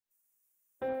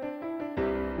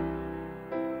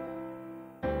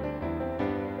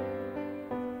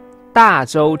大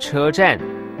洲车站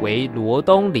为罗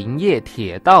东林业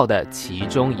铁道的其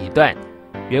中一段，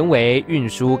原为运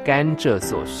输甘蔗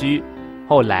所需，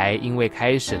后来因为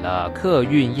开始了客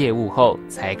运业务后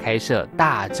才开设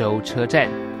大洲车站，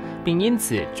并因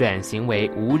此转型为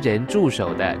无人驻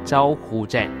守的招呼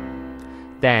站。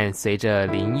但随着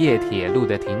林业铁路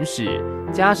的停驶，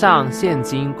加上现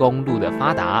今公路的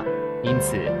发达，因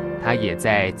此它也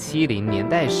在70年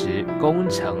代时功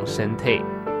成身退。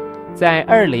在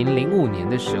2005年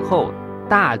的时候，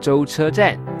大洲车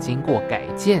站经过改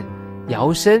建，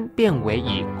摇身变为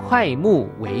以檜木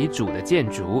为主的建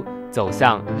筑，走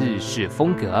向日式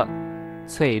风格。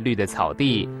翠绿的草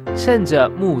地，衬着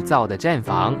木造的站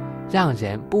房，让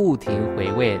人不停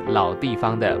回味老地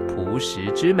方的朴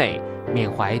实之美，缅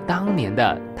怀当年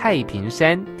的太平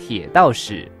山铁道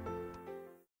史。